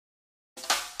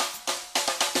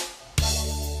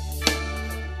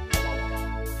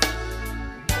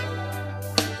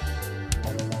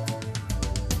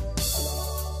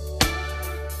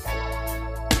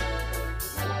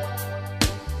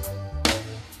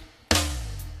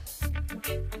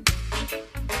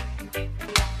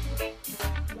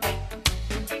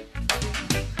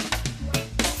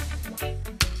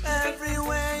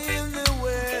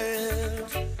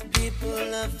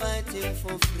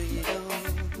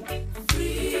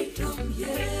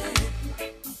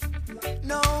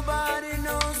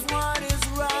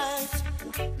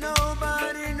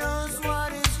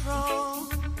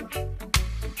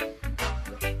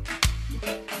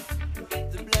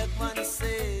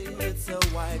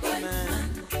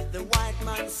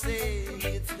say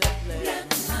it's the black man.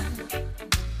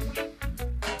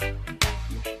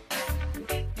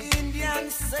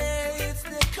 Indians say it's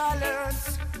the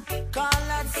colors.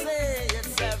 Colors say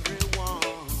it's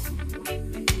everyone.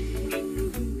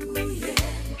 Yeah.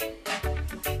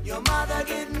 Your mother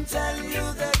didn't tell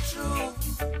you the truth,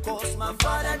 'cause my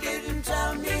father didn't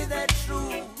tell me the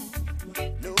truth.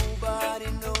 Nobody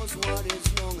knows what is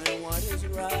wrong and what is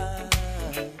right.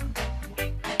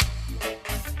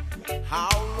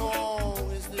 How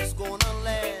long is this gonna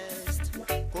last?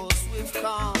 'Cause we've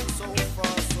come so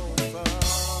far, so fast.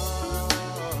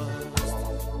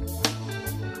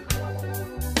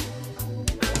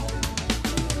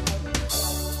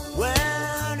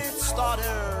 When it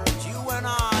started, you and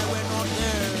I were not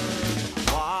there.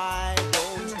 Why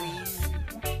don't we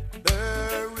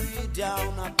bury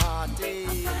down a party,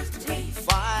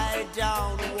 fight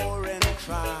down war and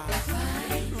crime,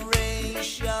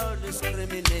 racial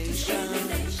discrimination,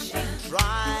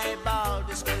 tribal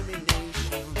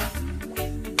discrimination,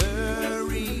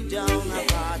 bury down a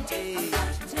party,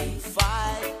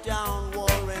 fight down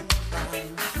war and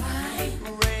crime,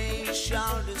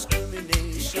 racial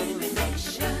discrimination,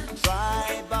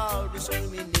 tribal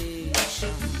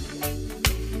discrimination.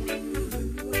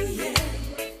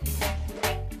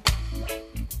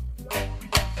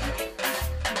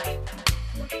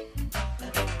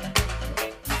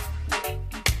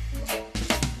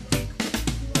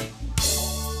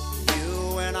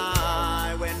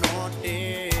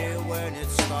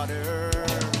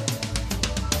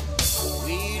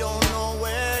 We don't know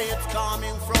where it's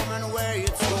coming from and where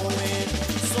it's going.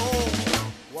 So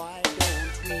why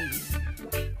don't we?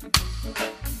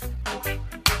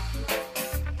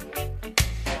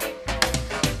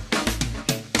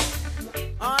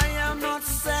 I am not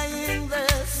saying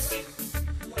this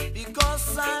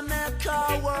because I'm a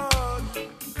coward,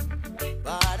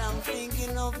 but I'm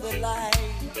thinking of the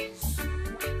lives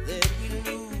that we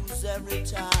lose every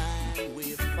time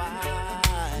we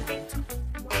fight.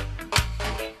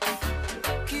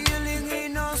 Killing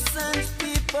innocent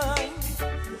people,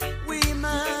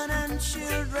 women and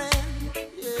children,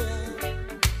 yeah.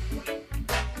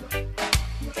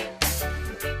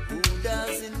 Who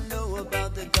doesn't know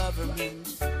about the government?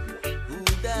 Who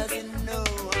doesn't know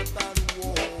about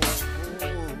wars?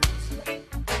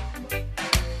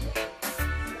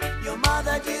 Your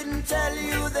mother didn't tell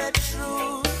you the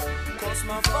truth, 'cause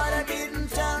my father didn't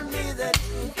tell me the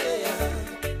truth, yeah.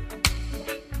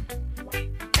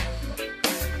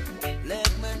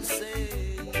 Black men say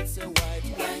it's a white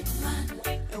man.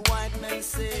 A white man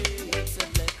say it's a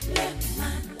black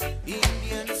man.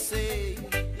 Indians say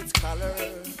it's color.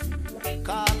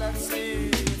 Color say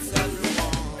it's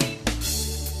everyone.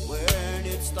 When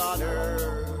it started,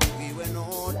 we were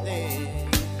not there.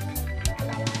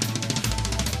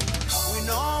 We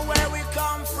know where we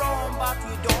come from, but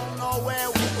we don't know where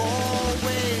we're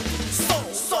going. So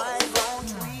why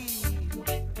don't we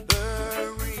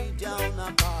bury down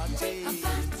a party,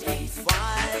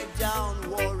 fight down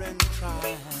war and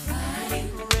crime,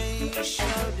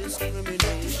 racial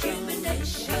discrimination,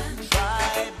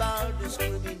 tribal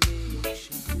discrimination.